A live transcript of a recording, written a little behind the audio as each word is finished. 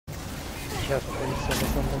chest piece or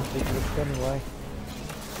something to look anyway.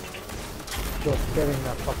 Just getting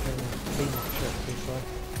that fucking Phoenix chest piece though.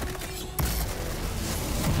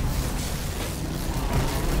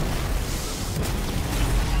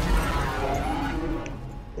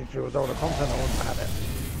 If it was out of content, I wouldn't have had it.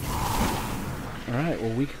 Alright,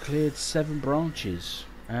 well we cleared 7 branches,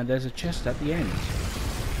 and there's a chest at the end.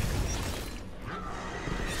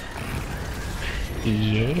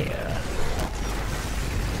 Yeah.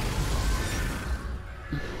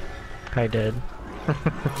 I did.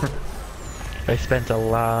 I spent a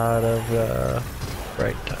lot of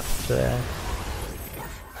break time today.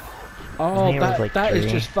 Oh, like that is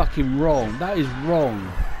 3. just fucking wrong. That is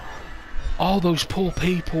wrong. Oh, those poor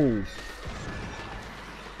people.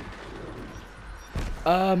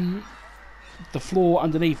 The floor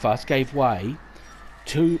underneath us gave way.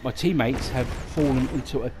 My teammates have fallen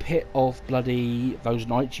into a pit of bloody those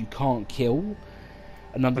knights you can't kill,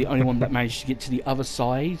 and I'm the only one that managed to get to the other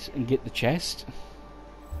side and get the chest.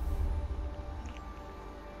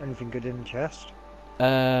 Anything good in the chest?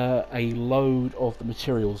 A load of the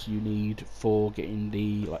materials you need for getting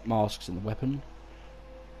the masks and the weapon.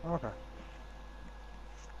 Okay.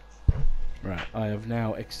 Right, I have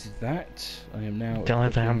now exited that. I am now. The only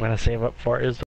thing I'm gonna save up for is